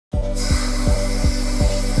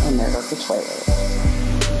there goes the toilet.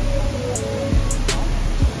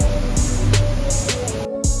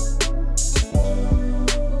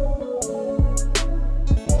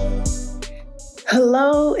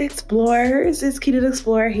 Hello explorers, it's Kita the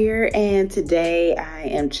Explorer here, and today I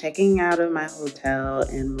am checking out of my hotel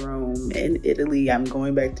in Rome in Italy. I'm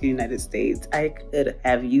going back to the United States. I could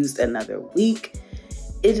have used another week.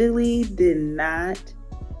 Italy did not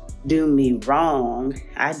do me wrong.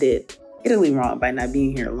 I did Italy wrong by not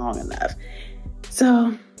being here long enough.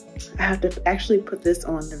 So I have to actually put this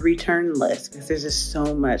on the return list because there's just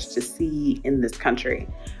so much to see in this country.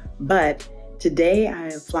 But today I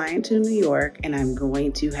am flying to New York and I'm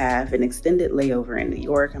going to have an extended layover in New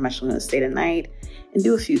York. I'm actually going to stay the night and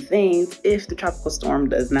do a few things if the tropical storm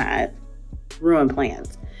does not ruin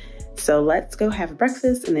plans. So let's go have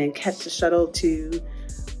breakfast and then catch the shuttle to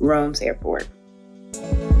Rome's airport.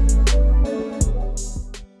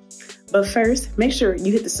 But first, make sure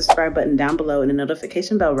you hit the subscribe button down below and the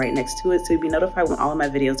notification bell right next to it so you'll be notified when all of my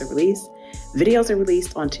videos are released. Videos are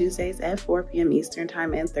released on Tuesdays at 4 p.m. Eastern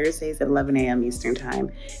Time and Thursdays at 11 a.m. Eastern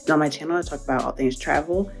Time. And on my channel, I talk about all things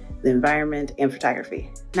travel, the environment, and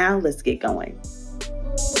photography. Now, let's get going.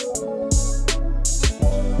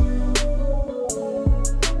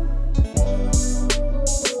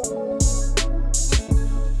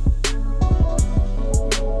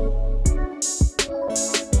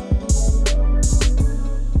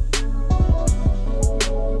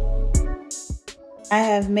 I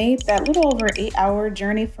have made that little over 8-hour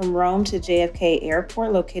journey from Rome to JFK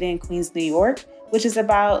Airport located in Queens, New York, which is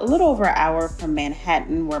about a little over an hour from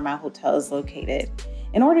Manhattan where my hotel is located.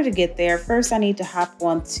 In order to get there, first I need to hop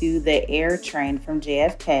onto the air train from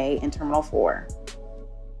JFK in Terminal 4.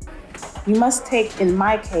 You must take, in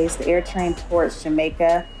my case, the air train towards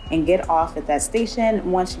Jamaica and get off at that station.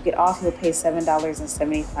 Once you get off, you'll pay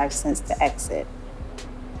 $7.75 to exit.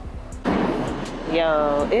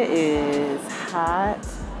 Yo, it is hot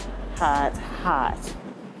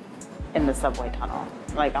in the subway tunnel.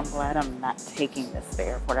 Like, I'm glad I'm not taking this to the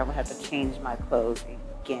airport. I would have to change my clothes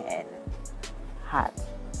again. Hot.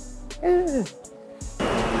 Ugh.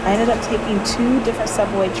 I ended up taking 2 different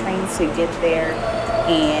subway trains to get there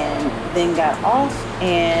and then got off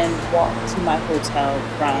and walked to my hotel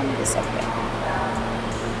from the subway.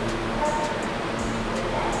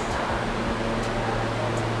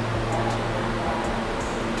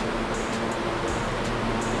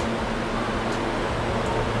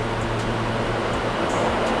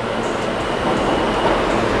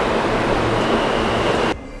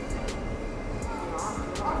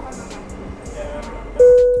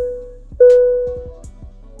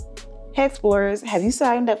 Hey explorers, have you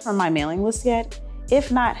signed up for my mailing list yet?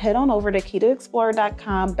 If not, head on over to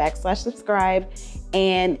kitaexplorer.com/subscribe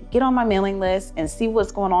and get on my mailing list and see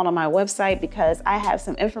what's going on my website because I have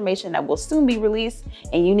some information that will soon be released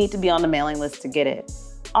and you need to be on the mailing list to get it.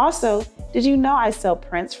 Also, did you know I sell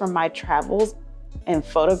prints from my travels and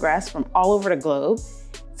photographs from all over the globe?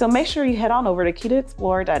 So make sure you head on over to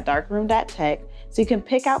kitaexplorer.darkroom.tech so you can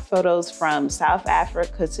pick out photos from South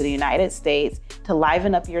Africa to the United States to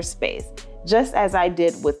liven up your space, just as I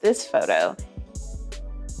did with this photo.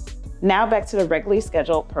 Now back to the regularly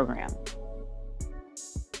scheduled program.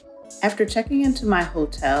 After checking into my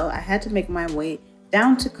hotel, I had to make my way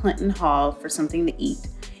down to Clinton Hall for something to eat.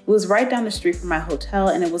 It was right down the street from my hotel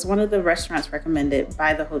and it was one of the restaurants recommended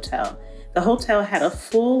by the hotel. The hotel had a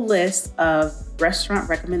full list of restaurant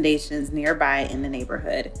recommendations nearby in the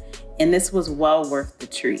neighborhood, and this was well worth the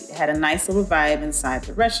treat. It had a nice little vibe inside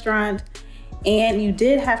the restaurant, and you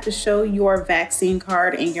did have to show your vaccine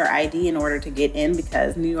card and your ID in order to get in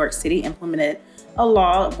because New York City implemented a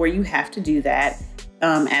law where you have to do that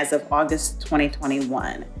as of August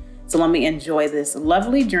 2021. So let me enjoy this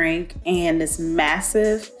lovely drink and this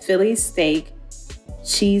massive Philly steak,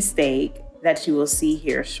 cheesesteak that you will see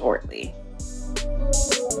here shortly.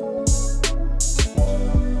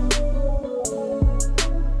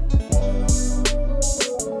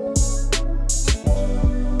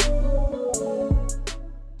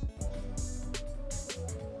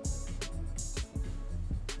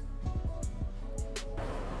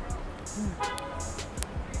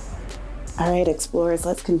 All right, explorers,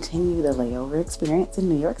 let's continue the layover experience in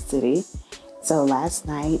New York City. So last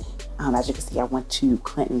night, as you can see, I went to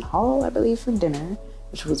Clinton Hall, I believe, for dinner,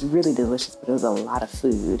 which was really delicious, but it was a lot of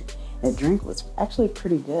food. The drink was actually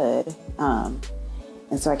pretty good. And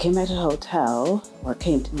so I came back to the hotel, or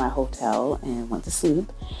came to my hotel and went to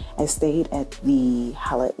sleep. I stayed at the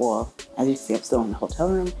Holiday, well, as you can see, I'm still in the hotel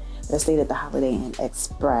room, but I stayed at the Holiday Inn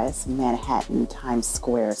Express, Manhattan, Times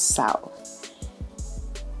Square South.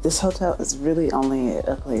 This hotel is really only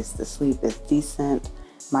a place to sleep. It's decent.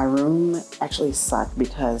 My room actually sucked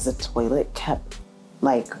because the toilet kept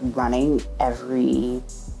like running every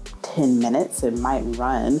 10 minutes. It might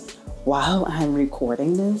run while I'm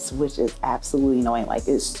recording this, which is absolutely annoying. Like,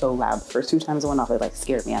 it's so loud. The first 2 times it went off, it like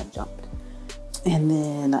scared me. I jumped. And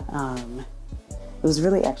then it was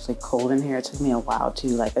really actually cold in here. It took me a while to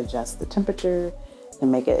like adjust the temperature and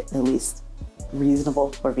make it at least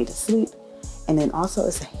reasonable for me to sleep. And then also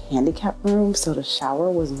it's a handicap room, so the shower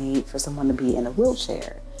was made for someone to be in a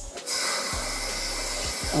wheelchair.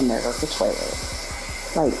 And there goes the toilet.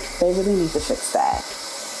 Like, they really need to fix that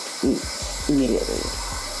immediately.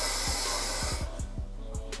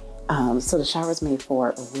 So the shower was made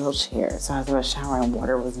for a wheelchair. So as I was showering,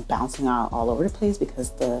 water was bouncing out all over the place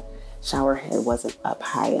because the shower head wasn't up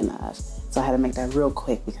high enough. So I had to make that real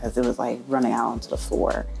quick because it was like running out onto the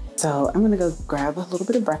floor. So I'm gonna go grab a little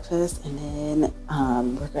bit of breakfast, and then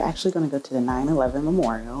we're actually gonna go to the 9/11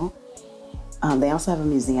 Memorial. They also have a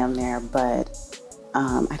museum there, but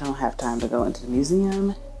I don't have time to go into the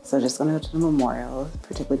museum. So just gonna go to the memorial,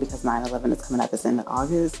 particularly because 9/11 is coming up. It's in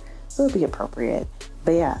August, so it'll be appropriate.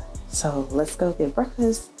 But yeah, so let's go get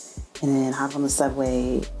breakfast and then hop on the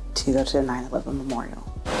subway to go to the 9/11 Memorial.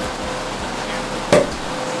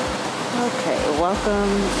 Okay,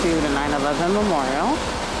 welcome to the 9/11 Memorial.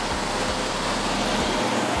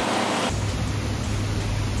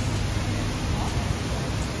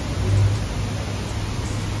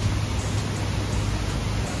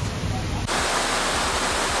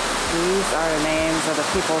 These are the names of the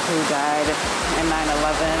people who died in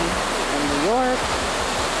 9/11 in New York,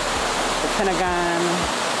 the Pentagon,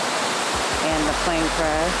 and the plane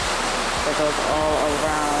crash that goes all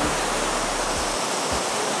around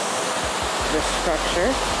the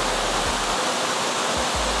structure.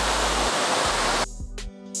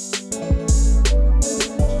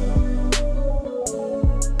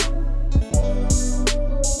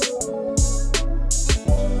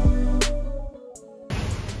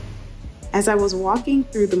 As I was walking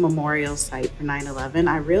through the memorial site for 9/11,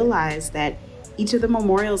 I realized that each of the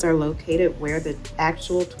memorials are located where the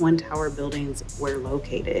actual Twin Tower buildings were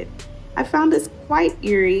located. I found this quite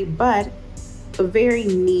eerie, but a very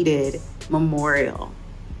needed memorial.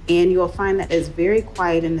 And you'll find that it's very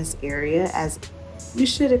quiet in this area, as you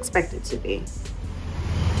should expect it to be.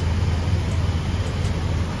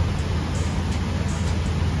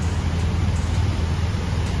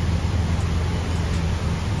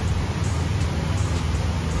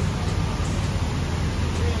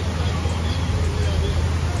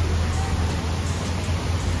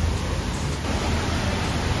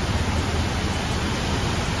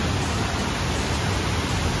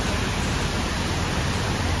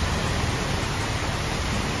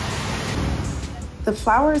 The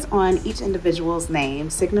flowers on each individual's name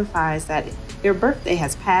signifies that their birthday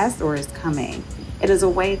has passed or is coming. It is a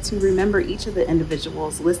way to remember each of the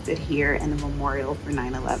individuals listed here in the memorial for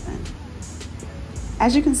 9/11.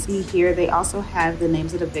 As you can see here, they also have the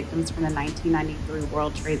names of the victims from the 1993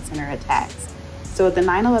 World Trade Center attacks. So at the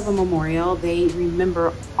 9/11 memorial, they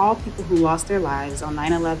remember all people who lost their lives on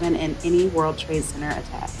 9/11 and any World Trade Center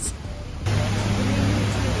attacks.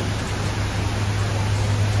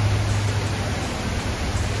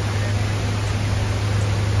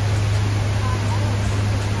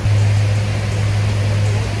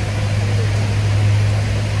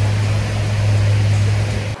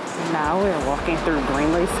 Now we're walking through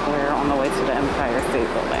Greenway Square on the way to the Empire State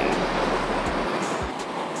Building.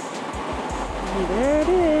 And there it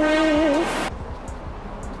is.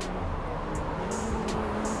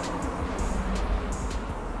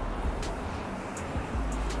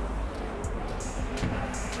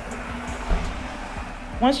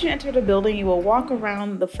 Once you enter the building, you will walk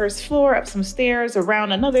around the first floor, up some stairs,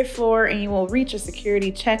 around another floor, and you will reach a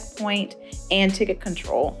security checkpoint and ticket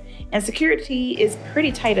control. And security is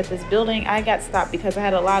pretty tight at this building. I got stopped because I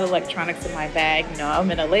had a lot of electronics in my bag. You know, I'm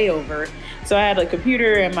in a layover, so I had a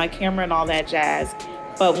computer and my camera and all that jazz.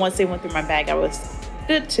 But once they went through my bag, I was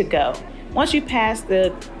good to go. Once you pass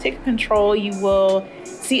the ticket control, you will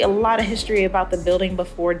see a lot of history about the building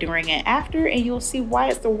before, during, and after, and you'll see why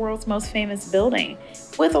it's the world's most famous building,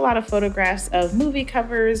 with a lot of photographs of movie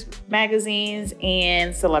covers, magazines,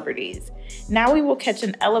 and celebrities. Now we will catch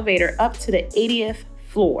an elevator up to the 80th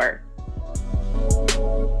floor.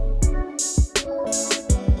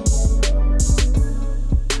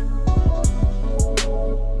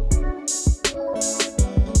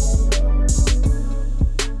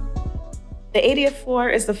 The 80th floor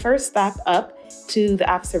is the first stop up to the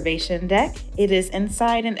observation deck. It is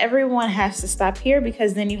inside and everyone has to stop here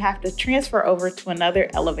because then you have to transfer over to another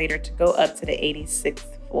elevator to go up to the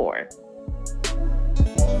 86th floor.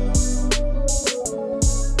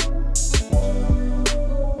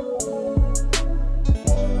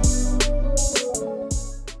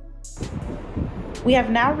 We have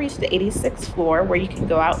now reached the 86th floor where you can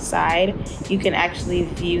go outside. You can actually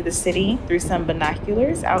view the city through some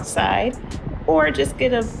binoculars outside, or just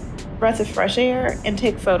get a breath of fresh air and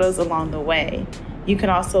take photos along the way. You can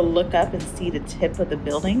also look up and see the tip of the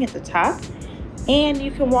building at the top, and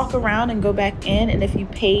you can walk around and go back in. And if you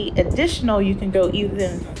pay additional, you can go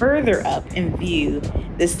even further up and view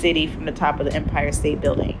the city from the top of the Empire State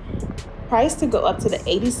Building. Price to go up to the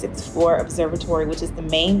 86th floor observatory, which is the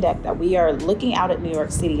main deck that we are looking out at New York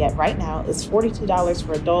City at right now, is $42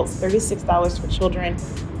 for adults, $36 for children,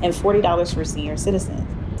 and $40 for senior citizens.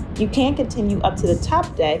 You can continue up to the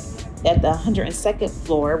top deck at the 102nd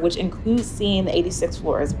floor, which includes seeing the 86th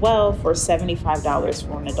floor as well, for $75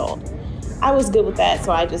 for an adult. I was good with that,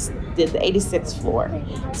 so I just did the 86th floor.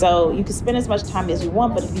 So you can spend as much time as you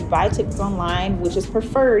want, but if you buy tickets online, which is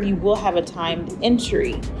preferred, you will have a timed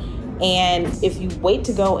entry. And if you wait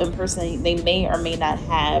to go in person, they may or may not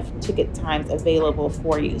have ticket times available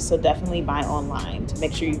for you. So definitely buy online to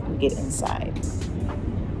make sure you can get inside.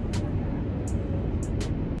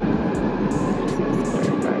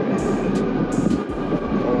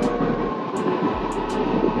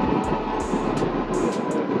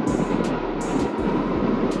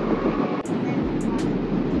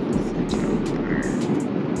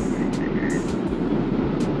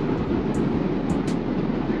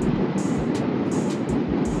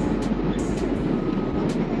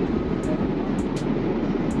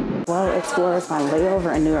 Well, explorers, my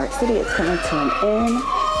layover in New York City is coming to an end,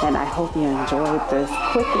 and I hope you enjoyed this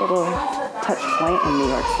quick little touch point in New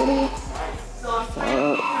York City. So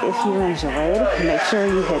if you enjoyed, make sure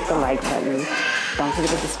you hit the like button. Don't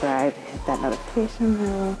forget to subscribe, hit that notification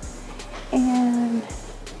bell, and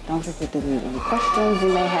don't forget to leave any questions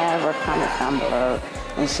you may have or comments down below,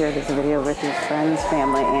 and share this video with your friends,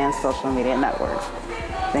 family, and social media networks.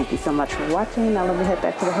 Thank you so much for watching. Now let me head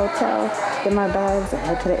back to the hotel, get my bags, and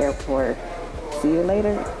head to the airport. See you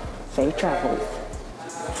later. Safe travels.